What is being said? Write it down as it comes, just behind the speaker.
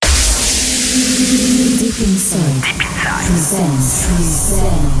This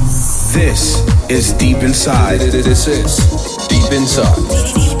is Deep Inside. This is Deep Inside.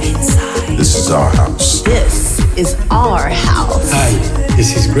 This is our house. This is our house. Hi,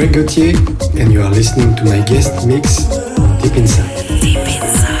 this is Greg Gauthier, and you are listening to my guest mix on Deep Inside. Deep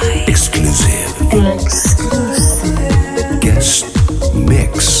Inside. Exclusive. Guest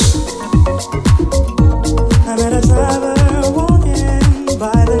mix. I met a driver walking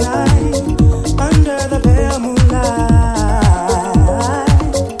by the night under the pale moonlight.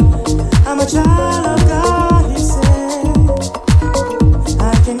 I'm a child of God, he said. I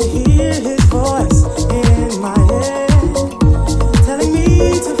can hear his voice in my head, telling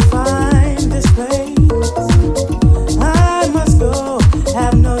me to find this place. I must go,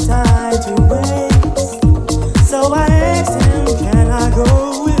 have no time to waste. So I asked him, can I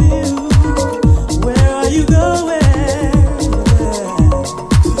go with you? Where are you going?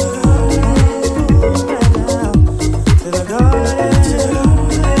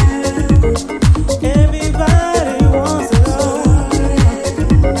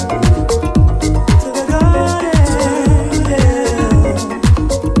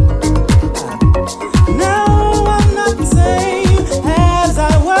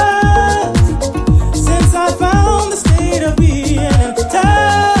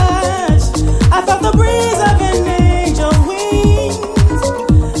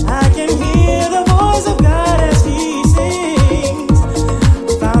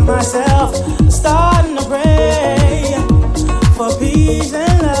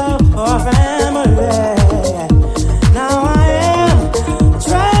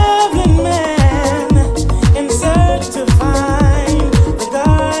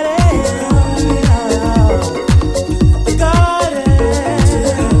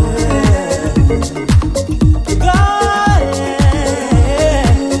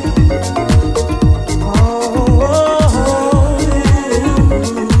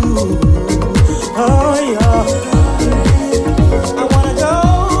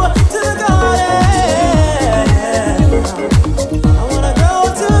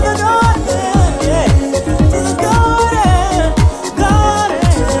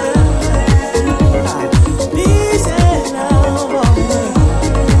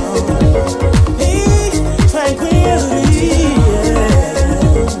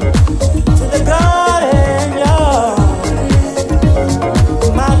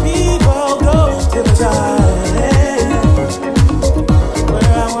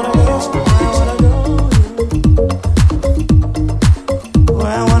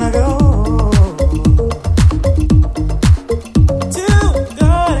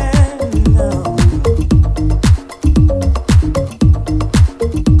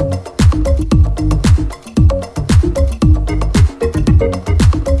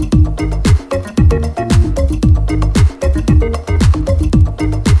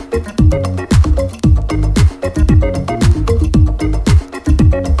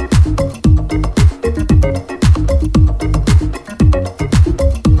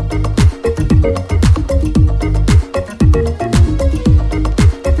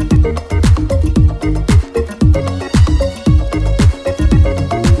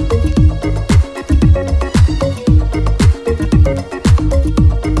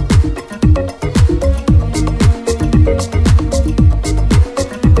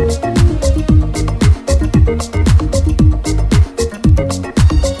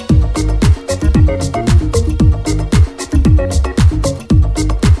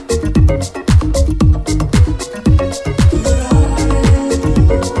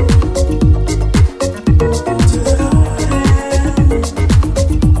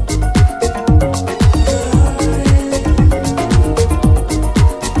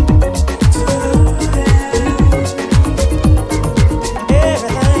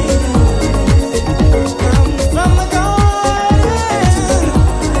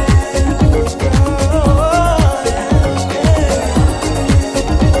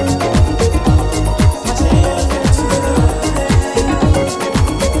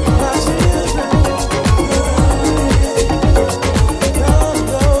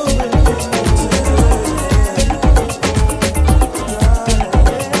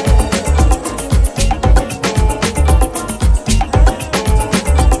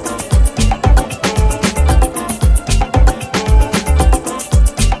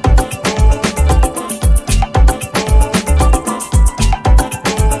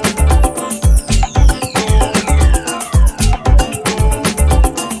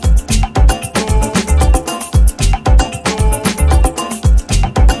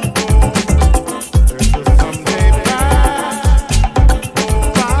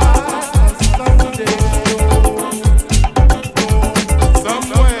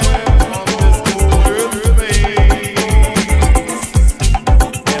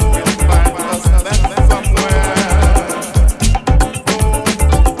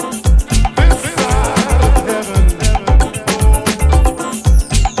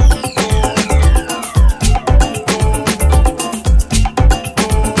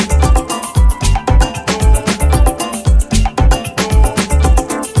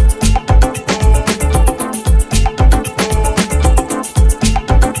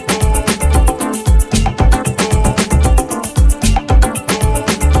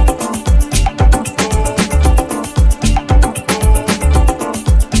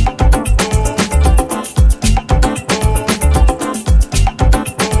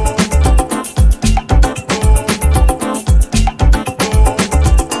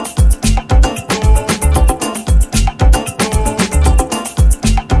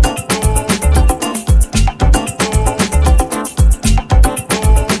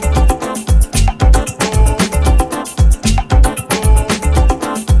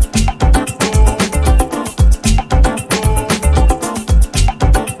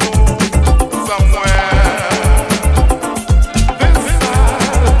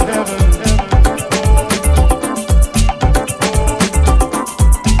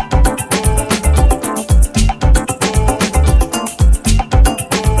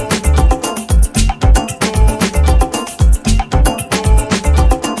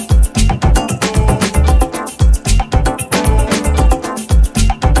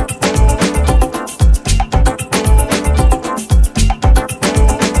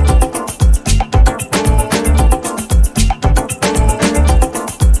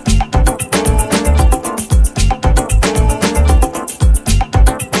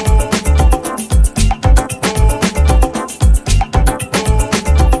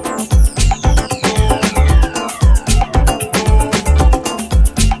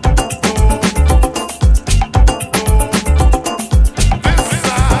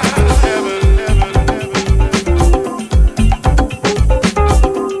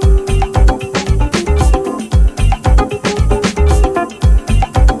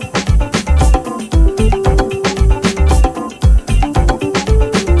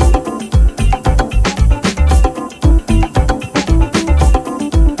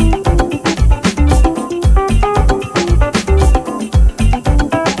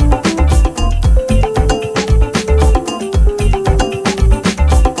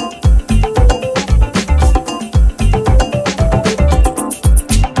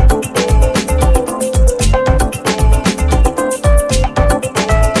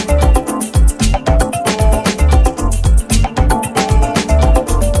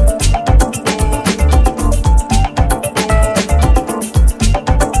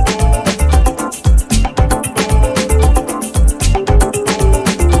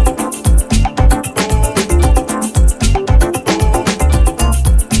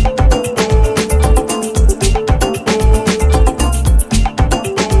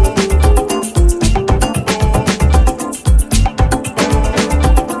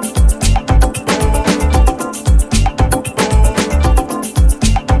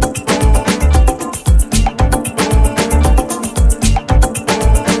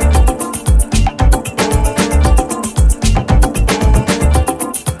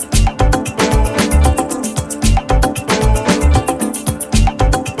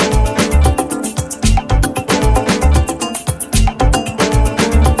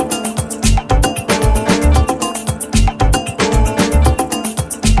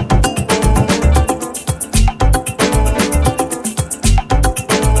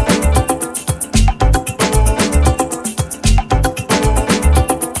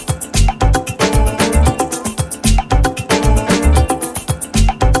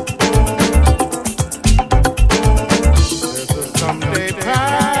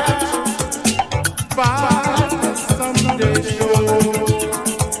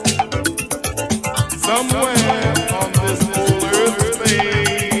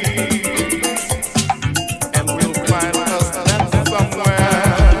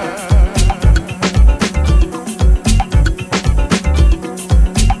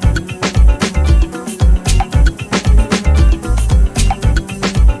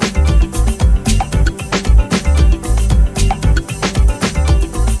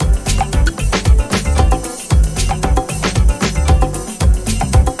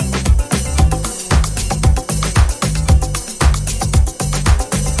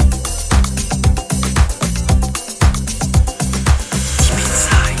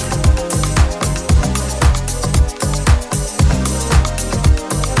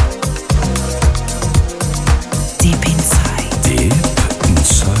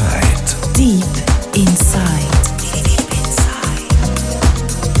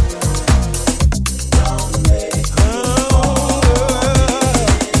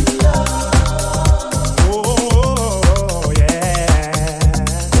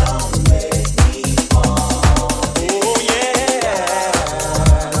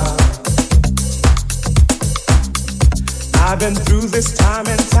 time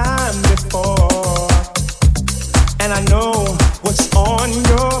and time before, and I know what's on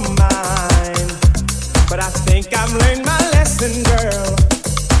your mind, but I think I've learned my lesson, girl,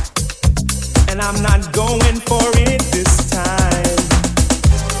 and I'm not going for it this time.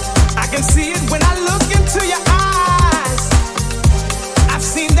 I can see it when I look into your eyes. I've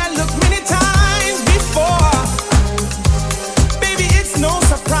seen that look many times before. Baby, it's no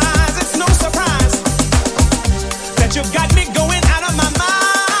surprise, that you got me going out of my mind.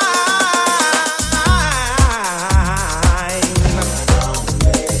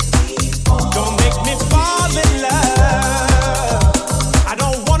 Don't make me fall in love. I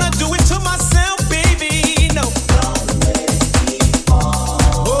don't wanna do it to myself, baby, no.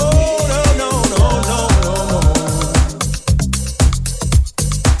 Oh, no, no.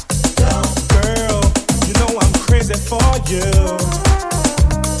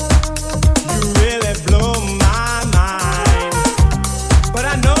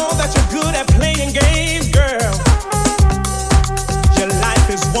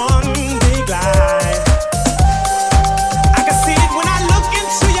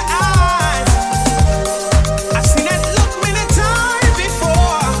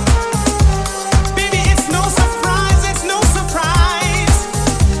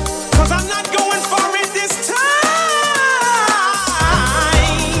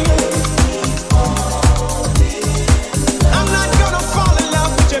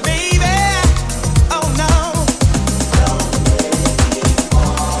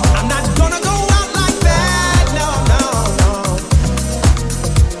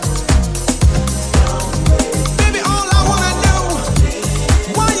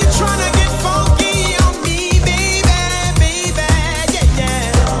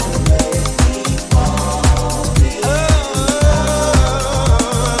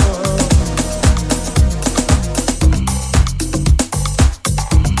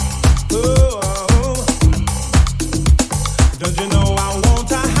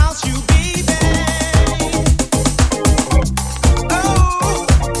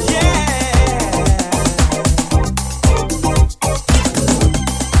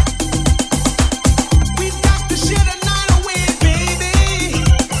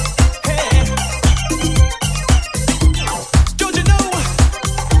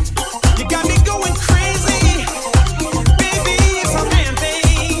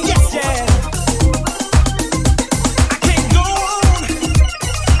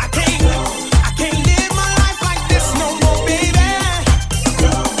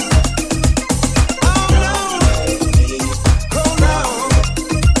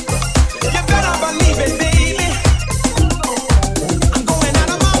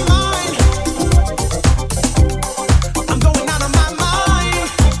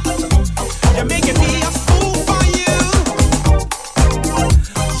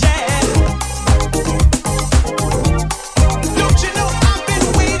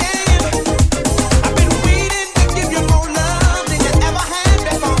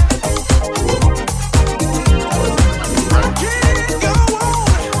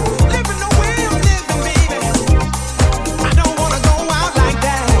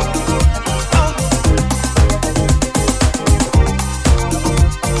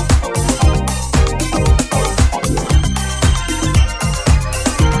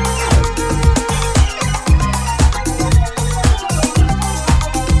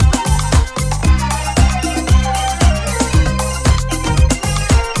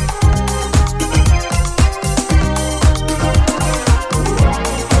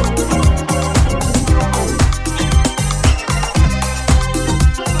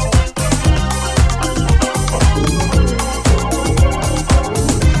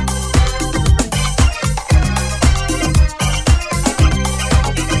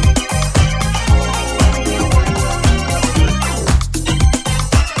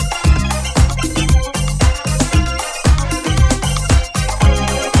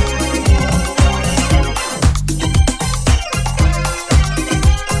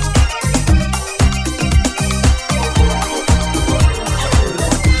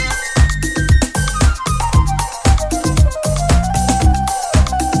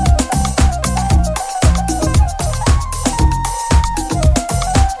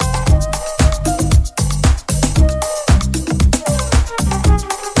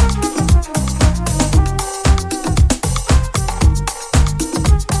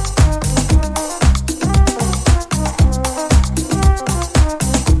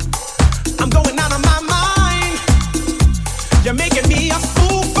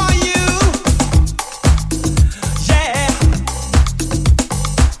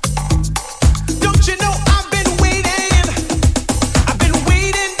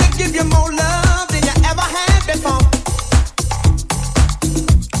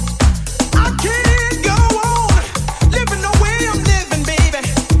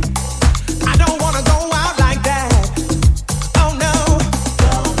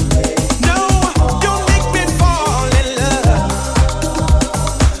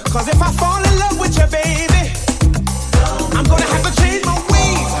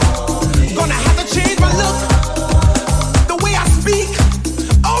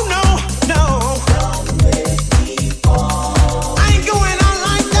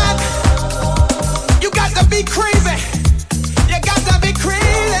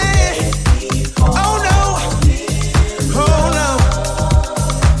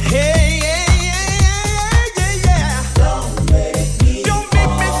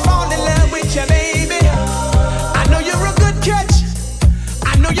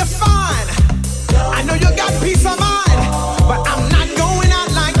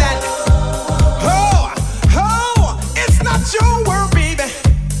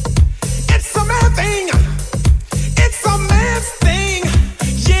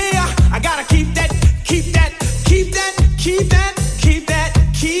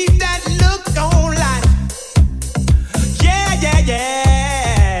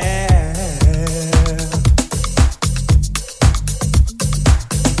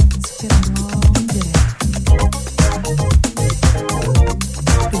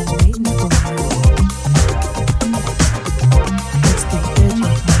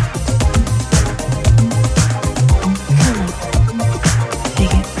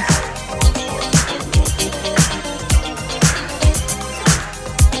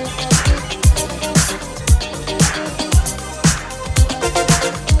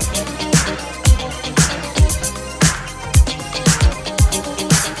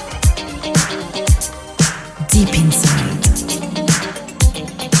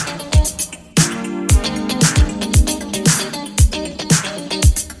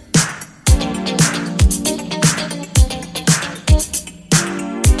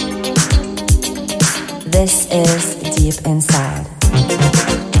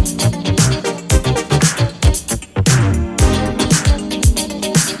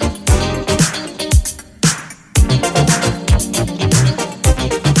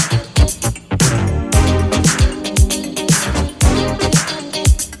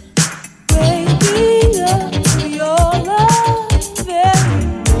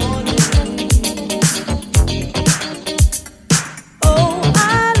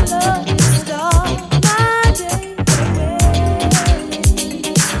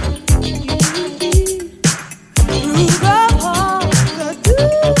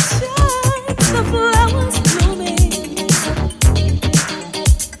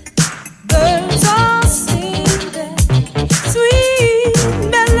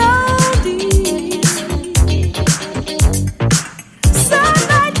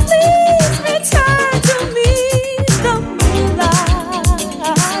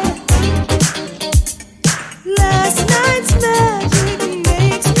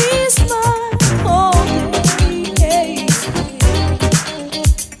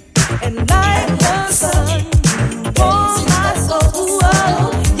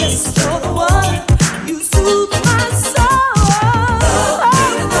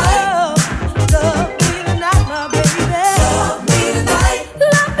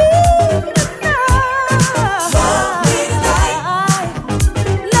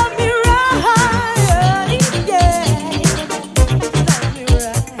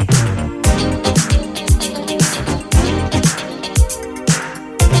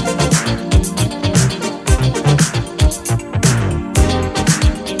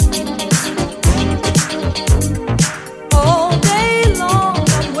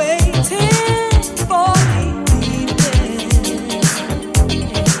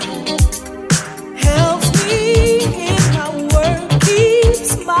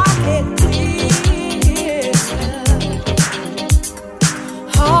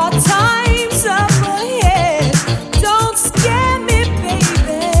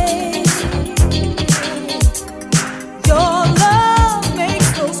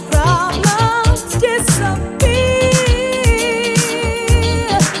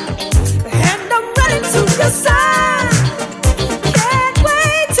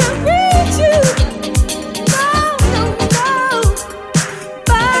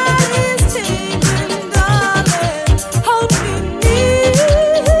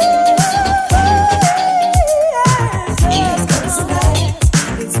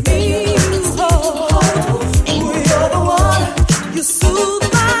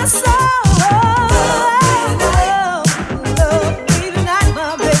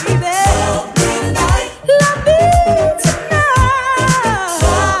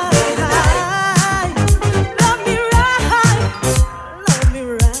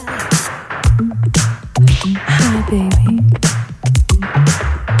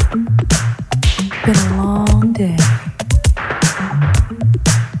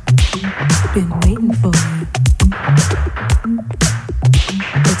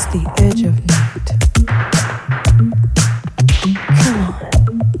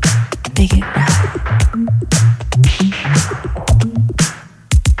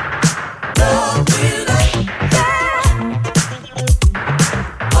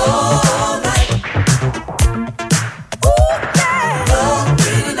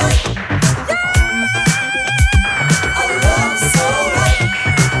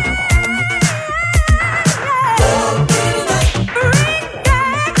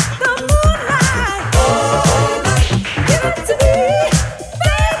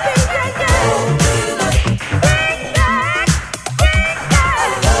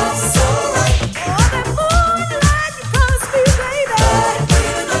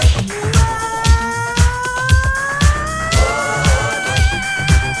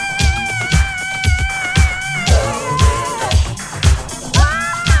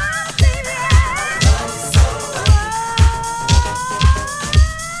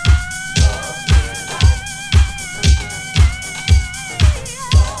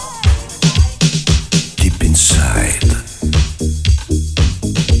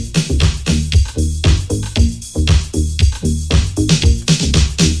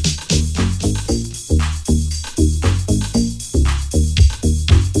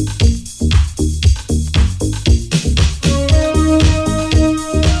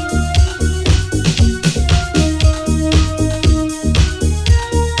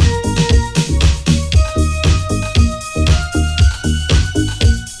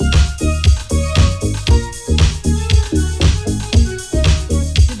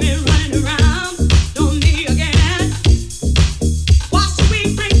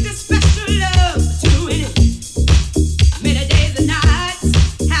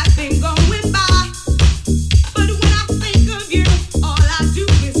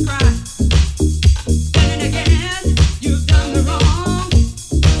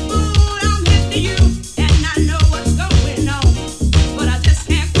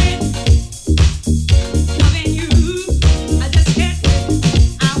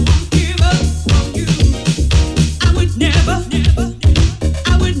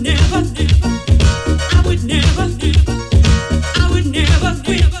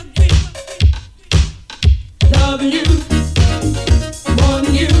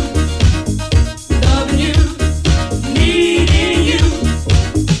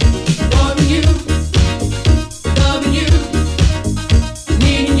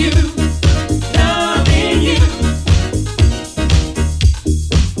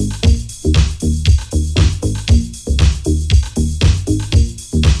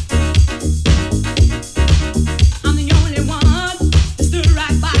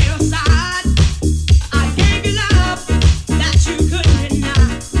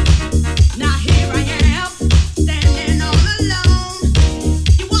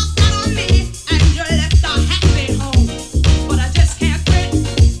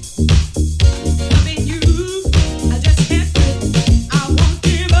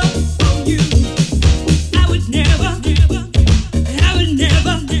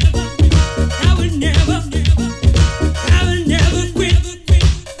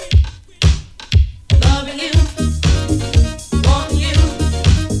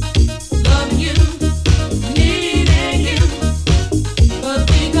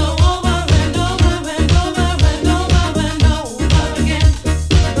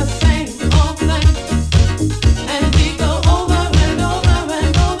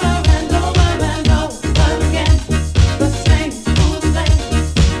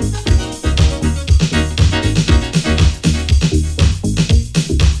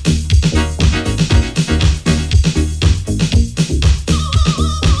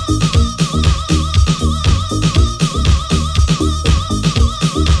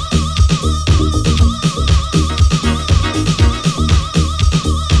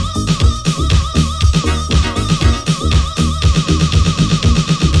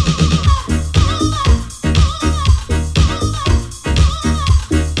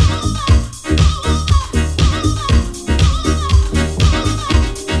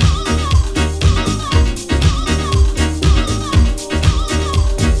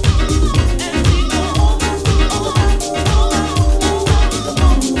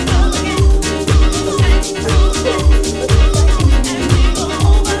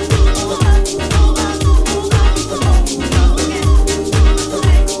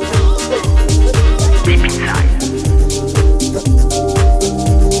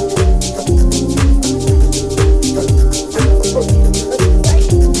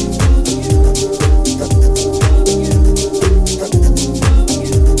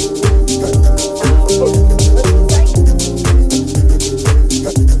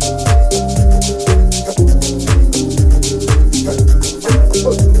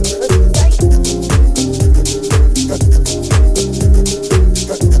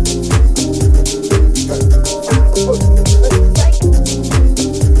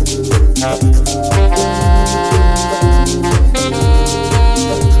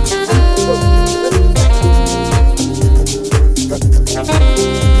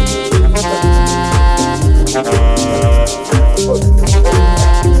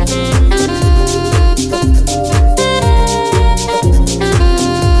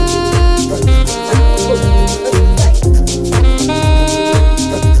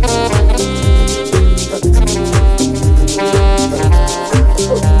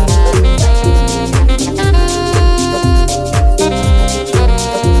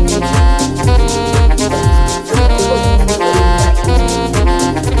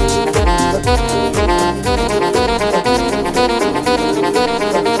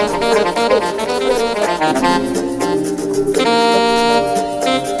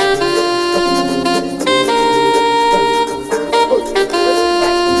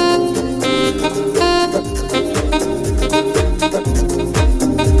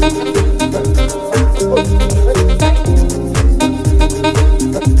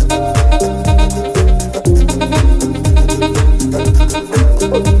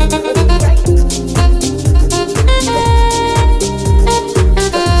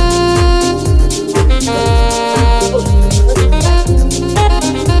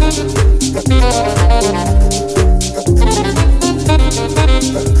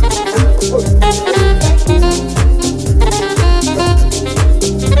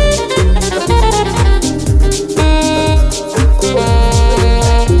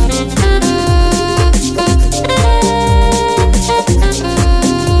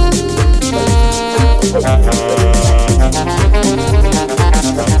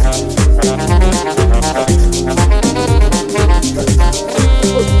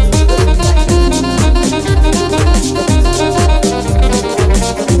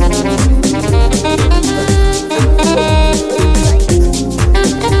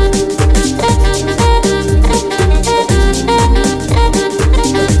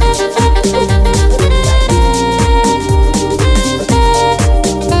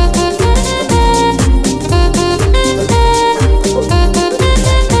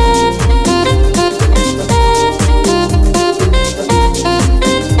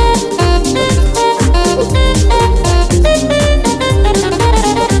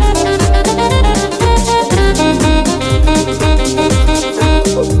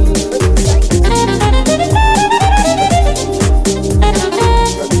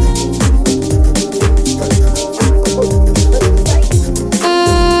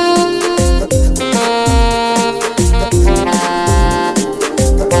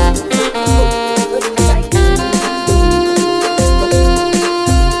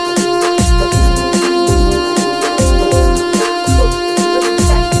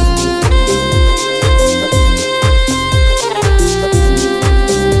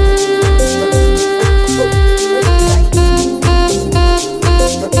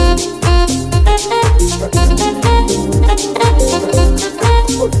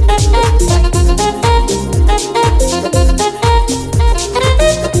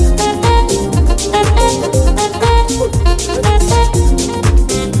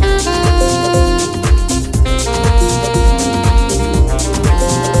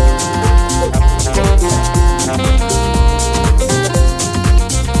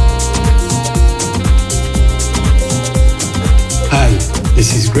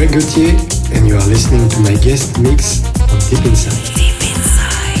 is Greg Gauthier, and you are listening to my guest mix on Deep Inside.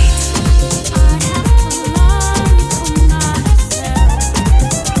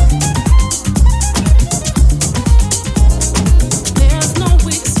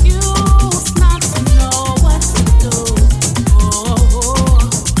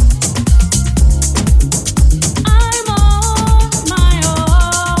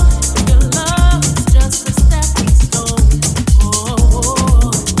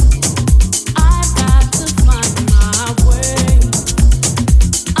 I've got to find my way.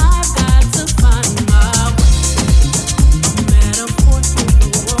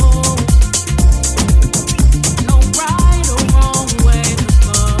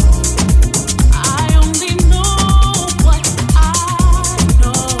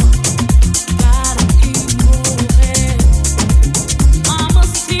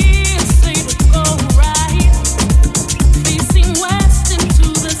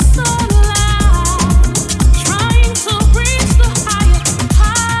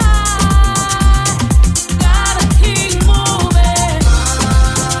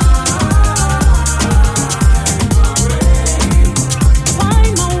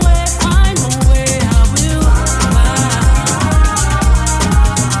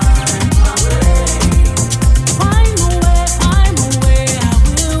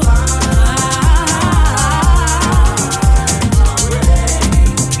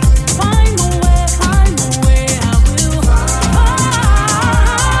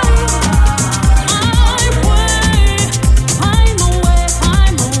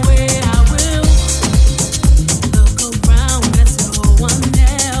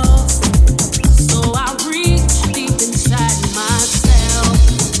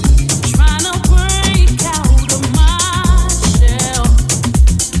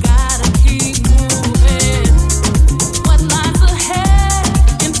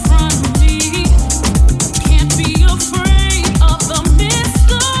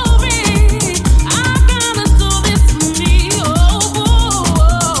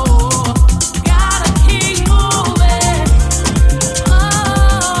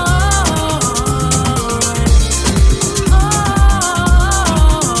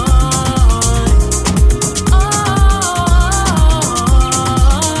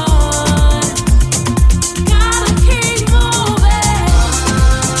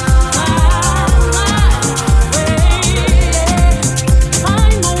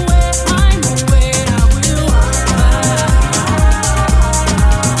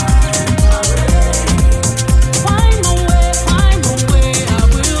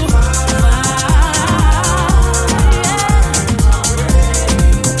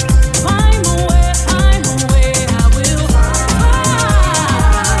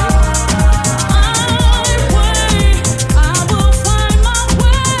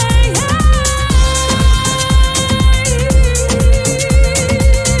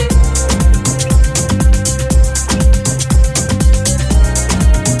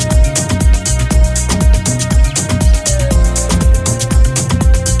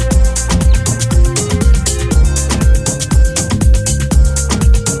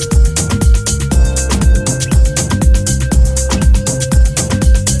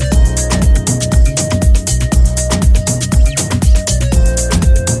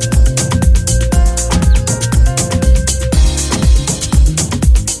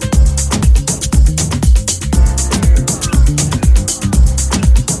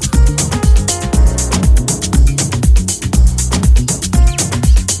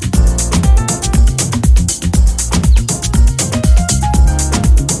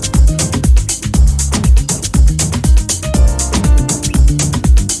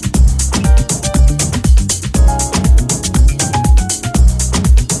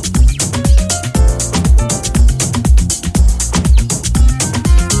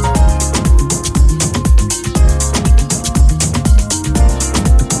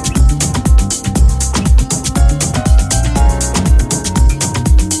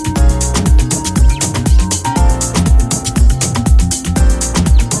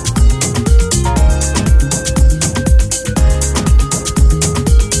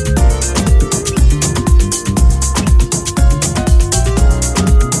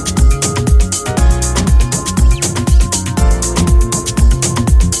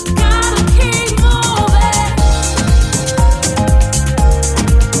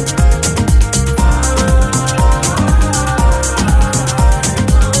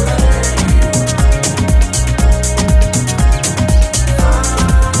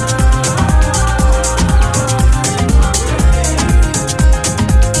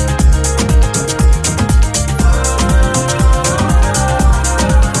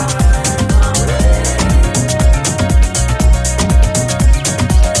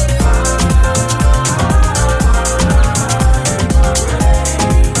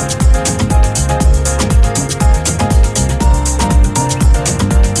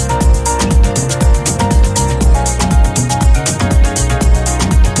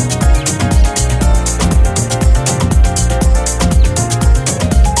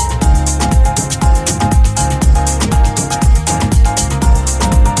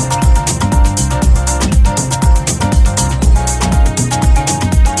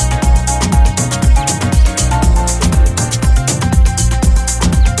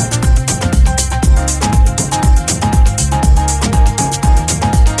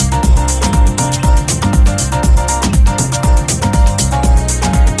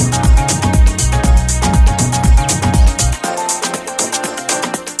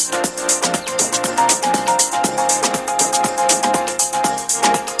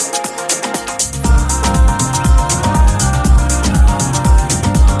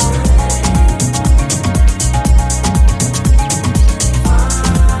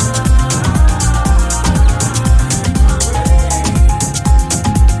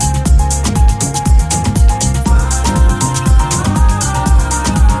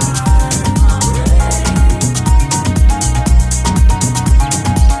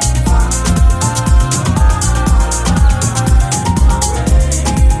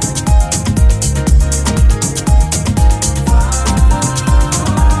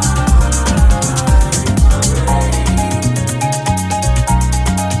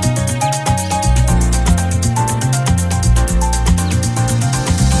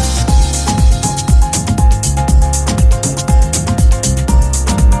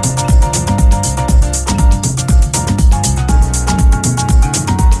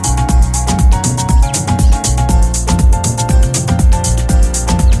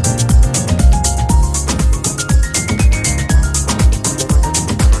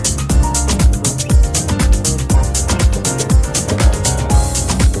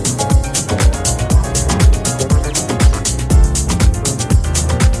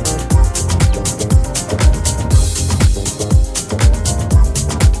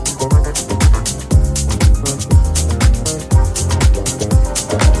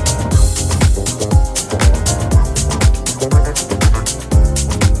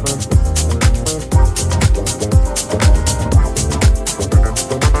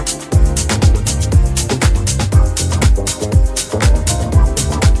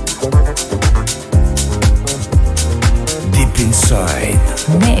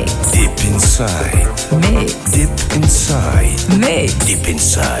 Mix. Deep inside. Mix. Deep inside. Mix. Deep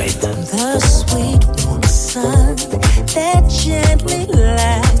inside. The sweet warm sun that gently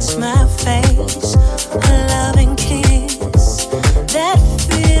lights my face. A loving kiss, that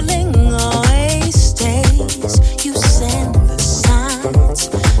feeling always stays. You send the signs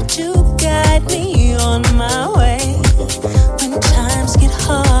to guide me on my way. When times get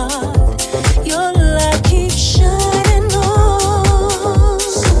hard, your light keeps shining on.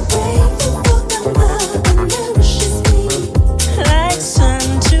 So grateful for the love that nourishes me, like sun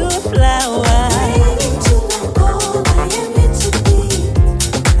to a flower. Waiting to let go, I am meant to be.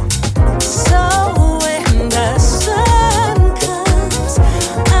 So when the sun comes,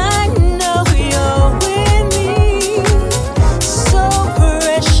 I know you're with me. So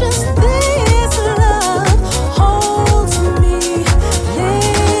precious this love holds me,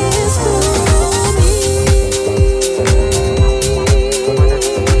 lives through me.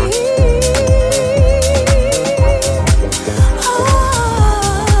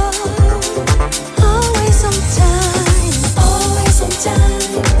 Always on time, always on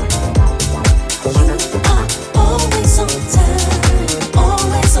time. You are always on time,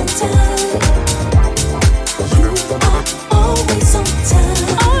 always on time. You are always on time,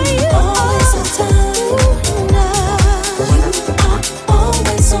 always on time. You are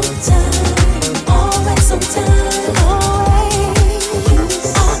always on time, always on time. You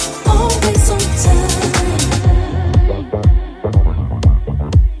are always on time.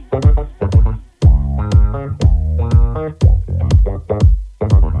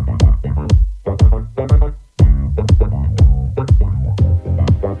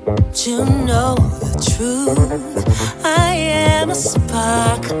 To know the truth, I am a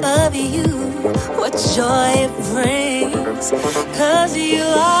spark of you. What joy it brings, 'cause you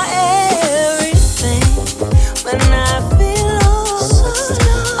are everything. When I feel lost,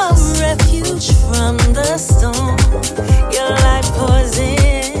 a refuge from the storm. Your light pours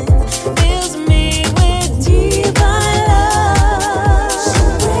in, fills me with divine love. So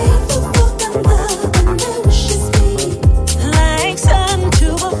grateful for the love that nourishes me, like sun to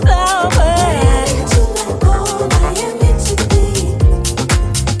a flower. Waiting to let go, I am meant to be.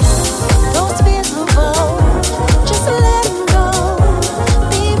 Those fears of old, just let 'em go.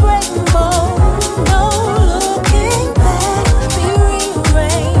 Be brave and bold, no looking back.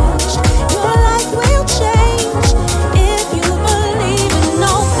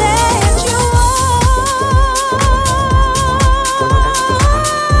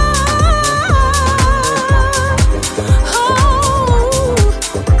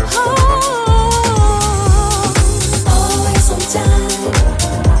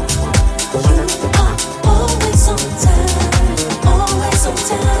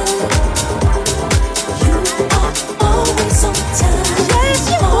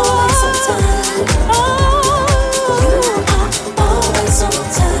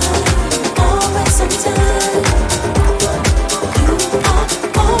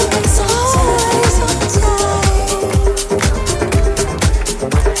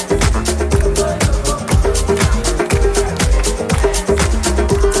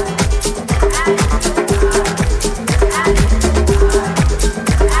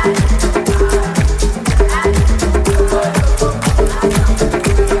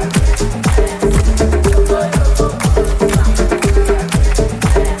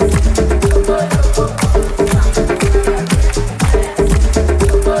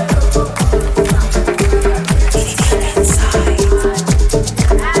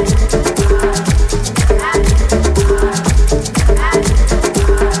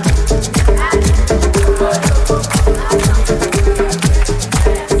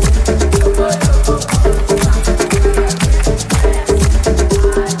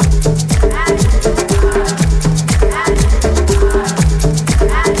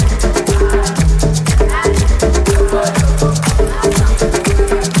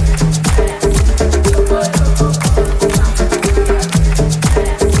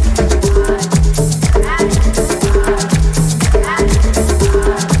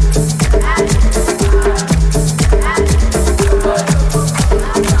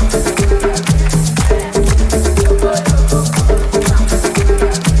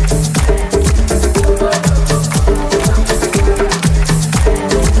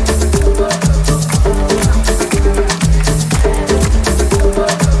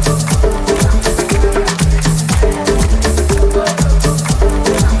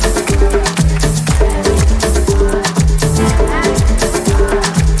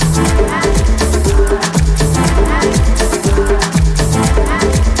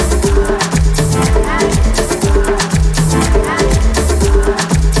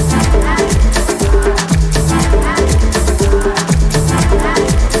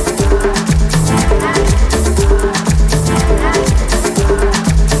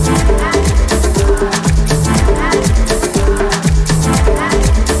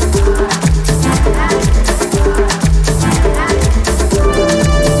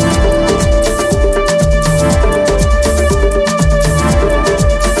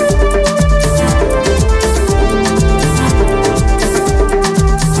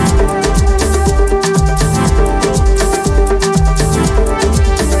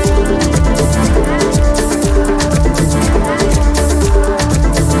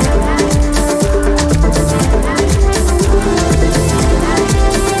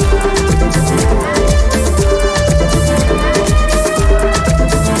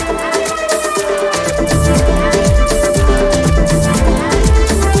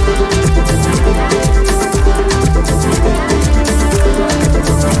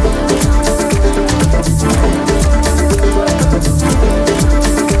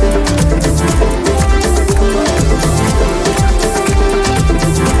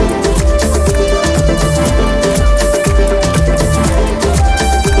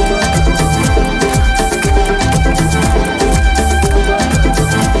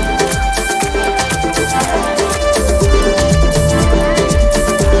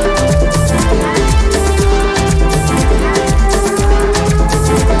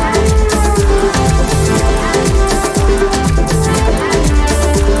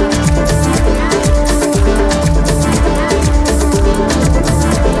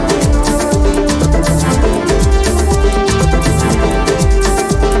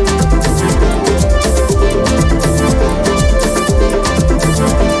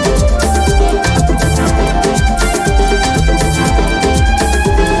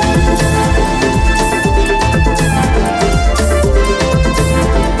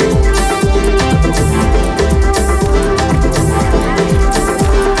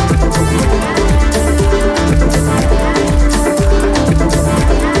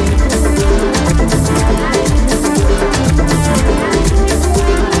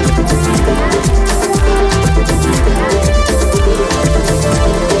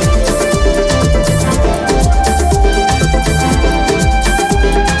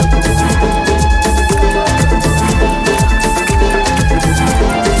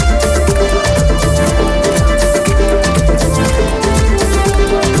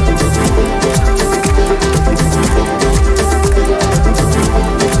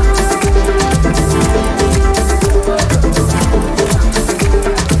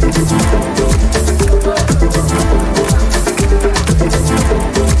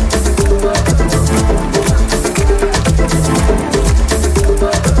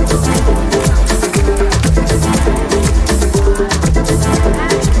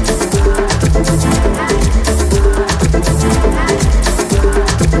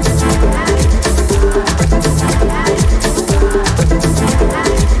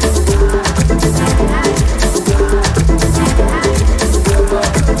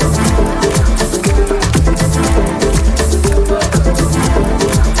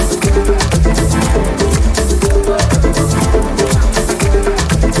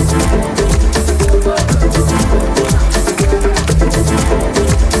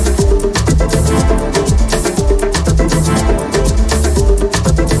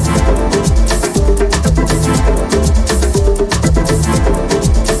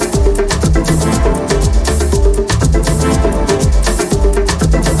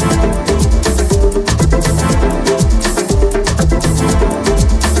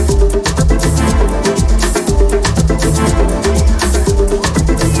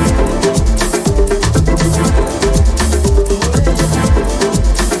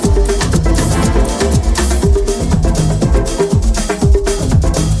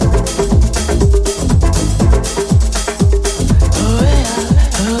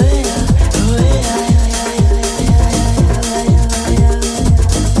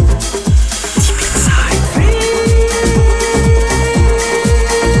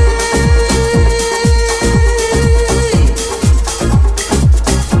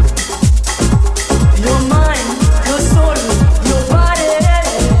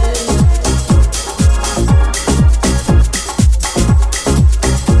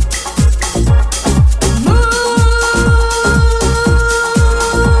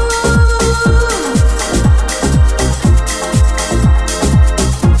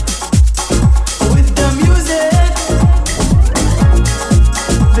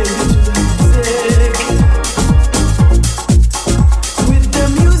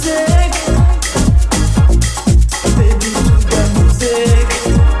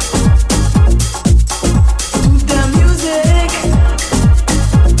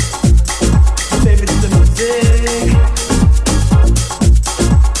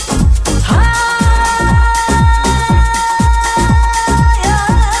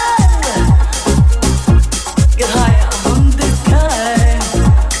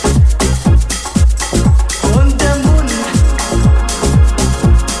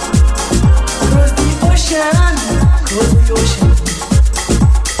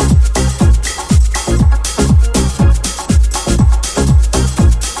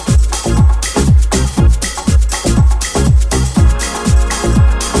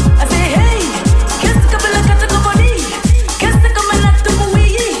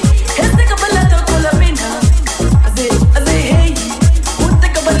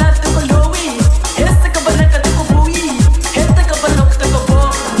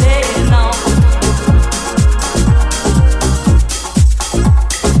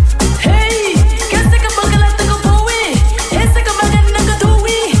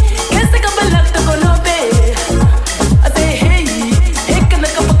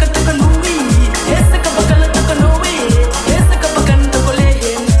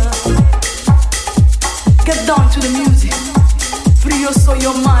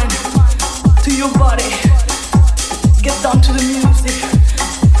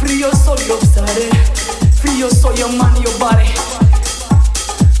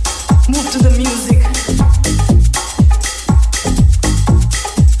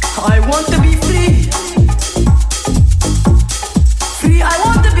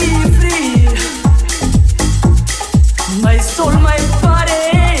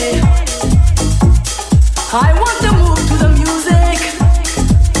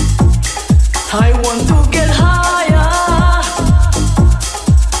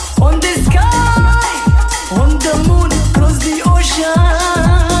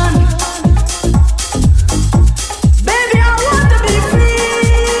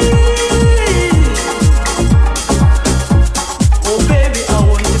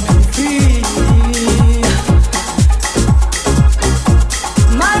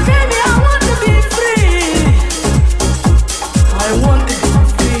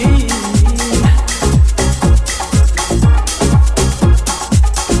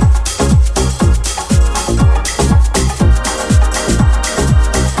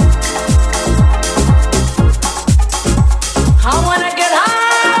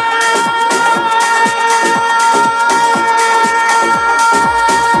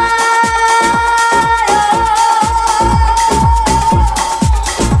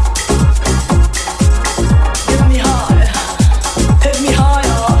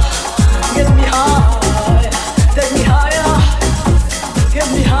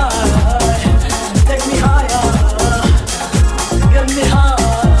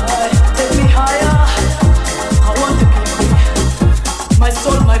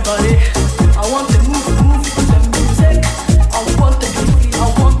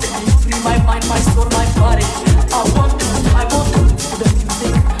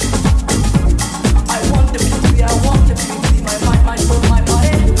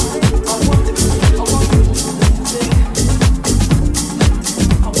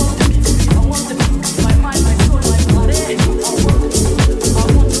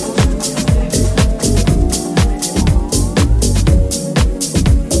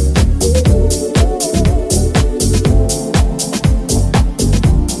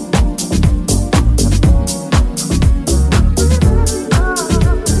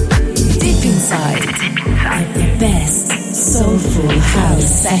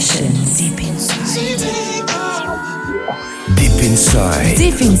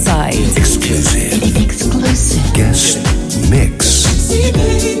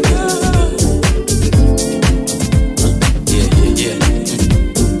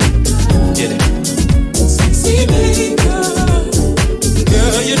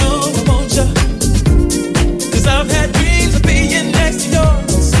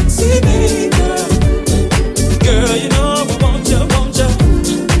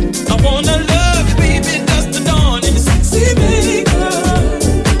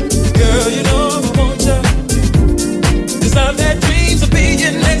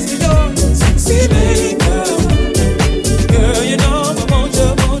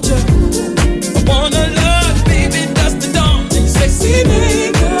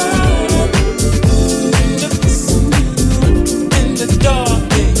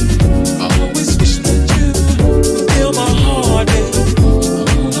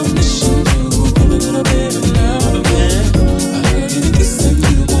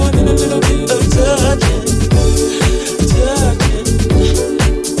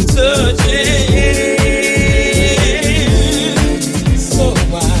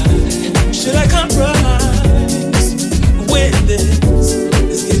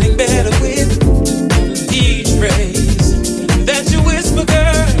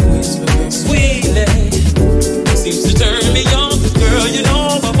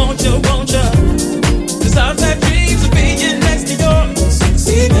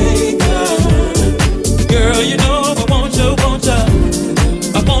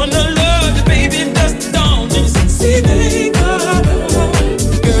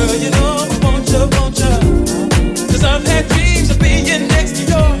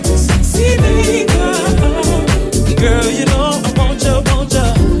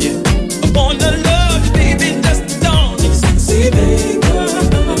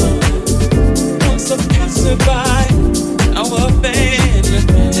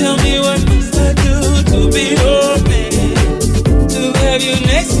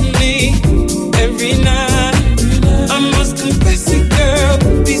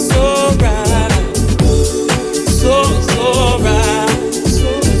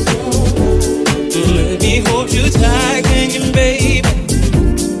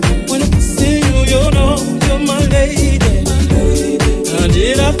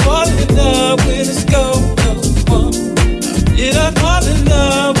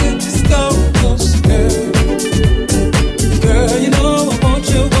 Girl, you know I want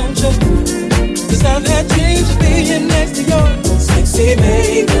you,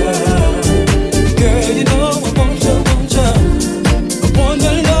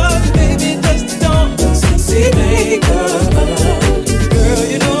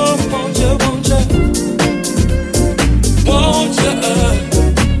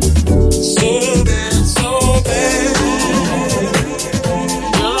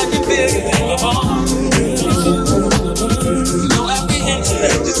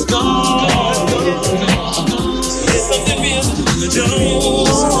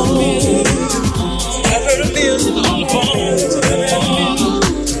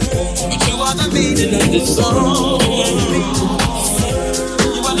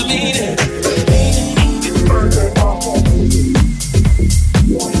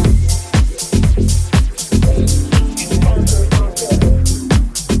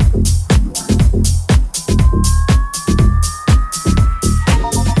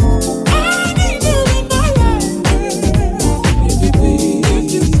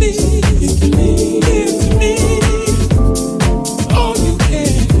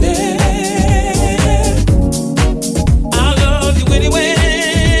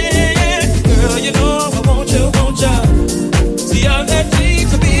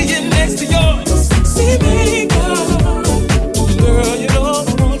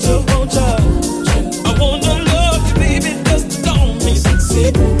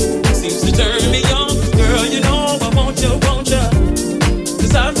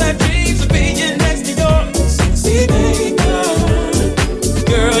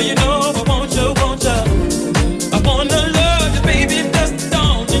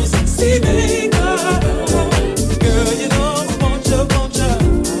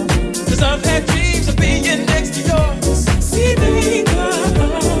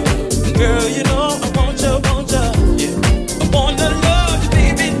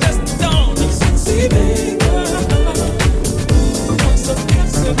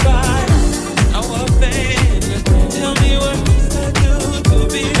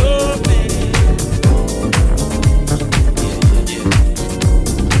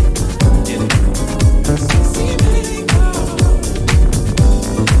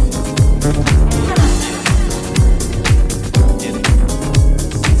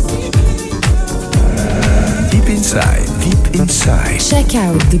 Check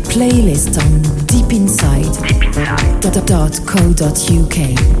out the playlist on deepinside.co.uk.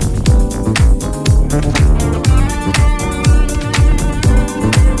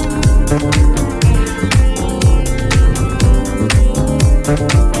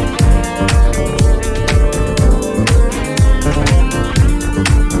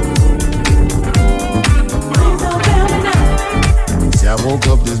 See, I woke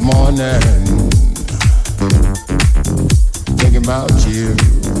up this morning thinking about you,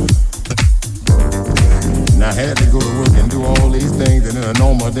 and I had to go to work and do all these things that in a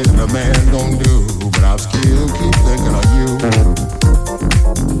normal day that a man don't do, but I still keep thinking of you.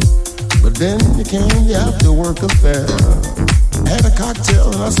 But then you came the after work affair, had a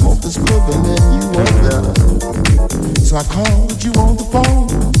cocktail and I smoked a spliff and then you were there. So I called you on the phone.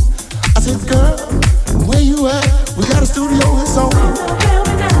 I said, girl, where you at? We got a studio hit song.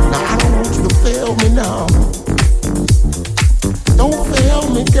 Now I don't want you to fail me now. Don't fail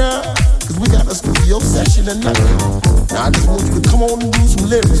me, girl, cause we got a studio session tonight. Now I just want you to come on and do some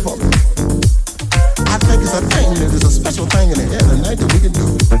lyrics for me. I think it's a thing, there's a special thing in the air tonight that we can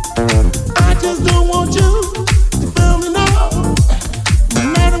do. I just don't want you to fail me now. No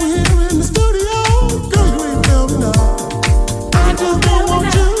matter we're here in the studio, girl, you ain't fail me now. I just don't want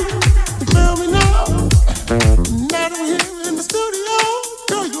you to fail me now. No matter we're here in the studio,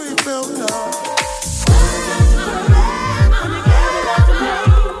 girl, you ain't fail me now.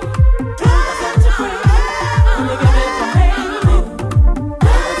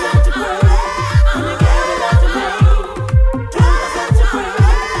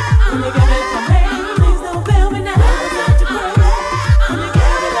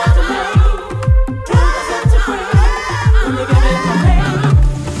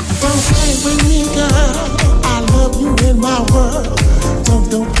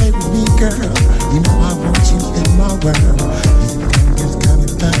 Don't play with me, girl. You know I want you in my world. You can get kind of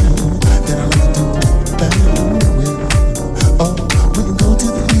thing that I like to do bang with. Oh, we can go to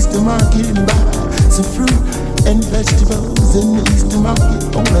the Eastern Market and buy some fruit and vegetables in the Eastern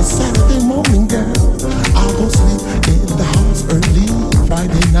Market on a Saturday morning, girl. I'll go sleep in the house early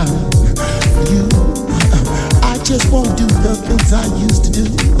Friday night for you. I just won't do the things I used to do.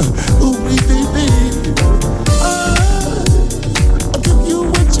 Ooh, baby.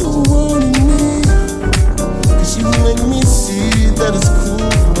 You make me see that it's cool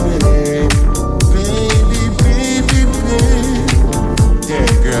for me. Baby, baby, baby. Yeah,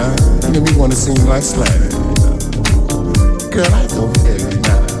 girl, you make me wanna sing like Sly. Girl, I don't care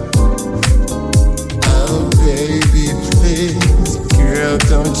now. Oh, baby, please. Girl,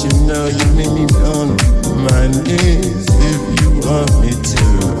 don't you know you make me on my knees if you want me to.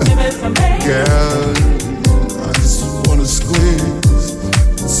 Girl, I just wanna squeeze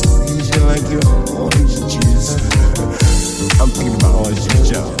you like your orange juice. I'm thinking about orange juice,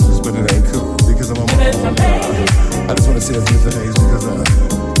 y'all. everything.